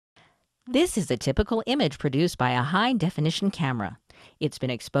This is a typical image produced by a high-definition camera. It's been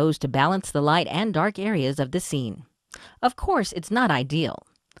exposed to balance the light and dark areas of the scene. Of course, it's not ideal.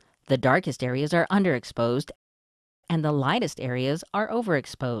 The darkest areas are underexposed and the lightest areas are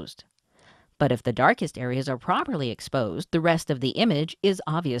overexposed. But if the darkest areas are properly exposed, the rest of the image is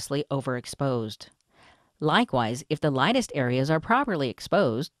obviously overexposed. Likewise, if the lightest areas are properly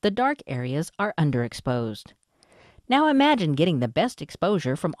exposed, the dark areas are underexposed. Now imagine getting the best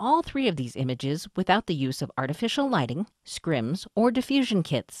exposure from all three of these images without the use of artificial lighting, scrims, or diffusion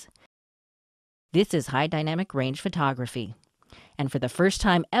kits. This is high dynamic range photography. And for the first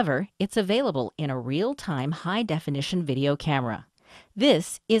time ever, it's available in a real-time high-definition video camera.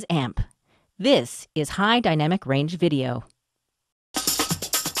 This is AMP. This is high dynamic range video.